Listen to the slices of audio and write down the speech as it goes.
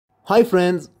Hi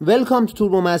friends, welcome to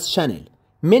TurboMaths channel.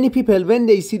 Many people when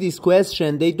they see this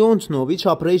question, they don't know which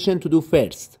operation to do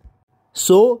first.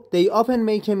 So they often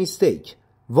make a mistake.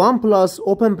 1 plus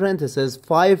open parenthesis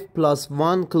 5 plus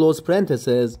 1 close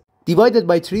parenthesis divided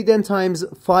by 3 then times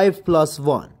 5 plus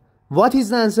 1. What is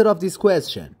the answer of this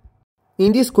question?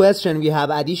 In this question we have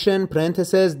addition,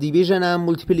 parentheses, division and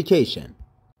multiplication.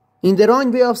 In the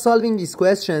wrong way of solving this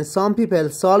question, some people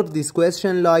solve this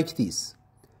question like this.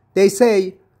 They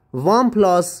say 1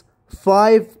 plus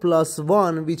 5 plus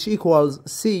 1 which equals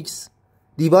 6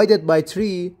 divided by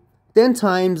 3 then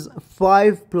times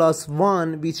 5 plus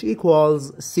 1 which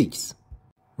equals 6.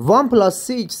 1 plus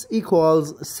 6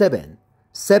 equals 7.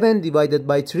 7 divided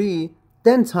by 3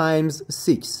 then times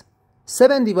 6.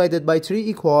 7 divided by 3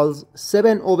 equals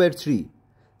 7 over 3.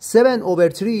 7 over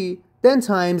 3 then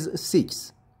times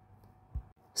 6.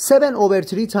 7 over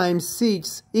 3 times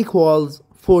 6 equals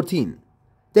 14.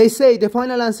 They say the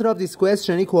final answer of this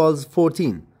question equals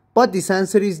 14, but this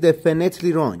answer is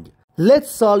definitely wrong. Let's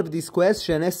solve this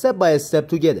question step by step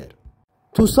together.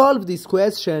 To solve this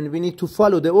question, we need to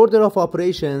follow the order of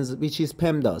operations, which is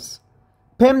PEMDAS.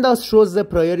 PEMDAS shows the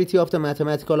priority of the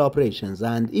mathematical operations,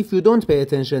 and if you don't pay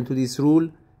attention to this rule,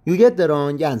 you get the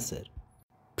wrong answer.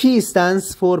 P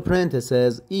stands for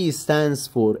parentheses, E stands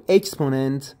for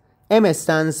exponent, M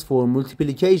stands for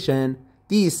multiplication,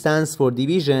 D stands for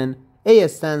division, A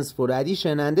stands for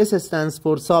addition, and S stands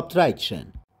for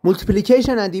subtraction.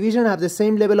 Multiplication and division have the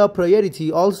same level of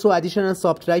priority, also addition and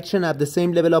subtraction have the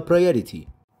same level of priority.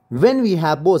 When we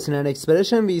have both in an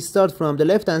expression, we start from the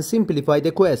left and simplify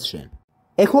the question.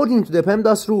 According to the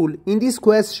PEMDAS rule, in this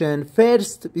question,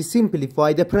 first we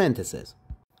simplify the parentheses.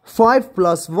 5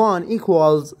 plus 1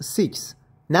 equals 6.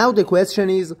 Now the question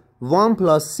is 1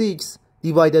 plus 6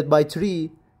 divided by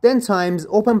 3, then times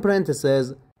open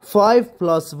parentheses 5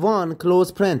 plus 1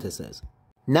 close parentheses.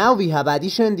 Now we have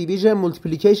addition, division,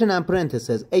 multiplication and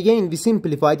parentheses. Again we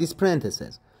simplify these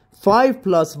parentheses. 5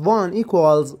 plus 1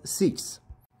 equals 6.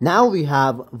 Now we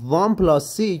have 1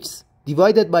 plus 6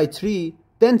 divided by 3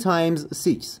 then times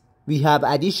 6. We have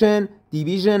addition,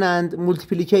 division and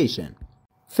multiplication.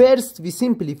 First we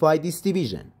simplify this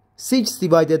division. 6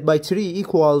 divided by 3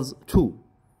 equals 2.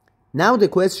 Now the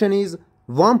question is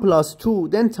 1 plus 2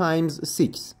 then times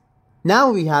 6.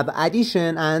 Now we have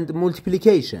addition and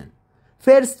multiplication.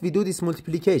 First we do this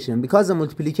multiplication because the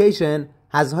multiplication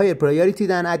has higher priority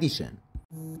than addition.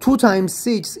 2 times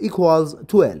 6 equals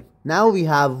 12. Now we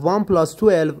have 1 plus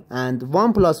 12 and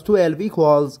 1 plus 12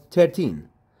 equals 13.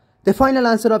 The final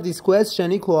answer of this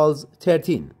question equals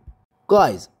 13.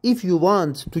 Guys, if you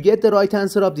want to get the right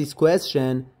answer of this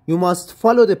question, you must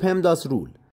follow the PEMDAS rule.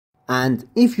 And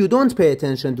if you don't pay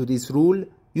attention to this rule,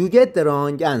 you get the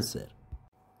wrong answer.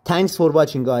 Thanks for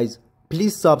watching guys.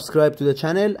 Please subscribe to the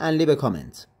channel and leave a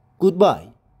comment. Goodbye.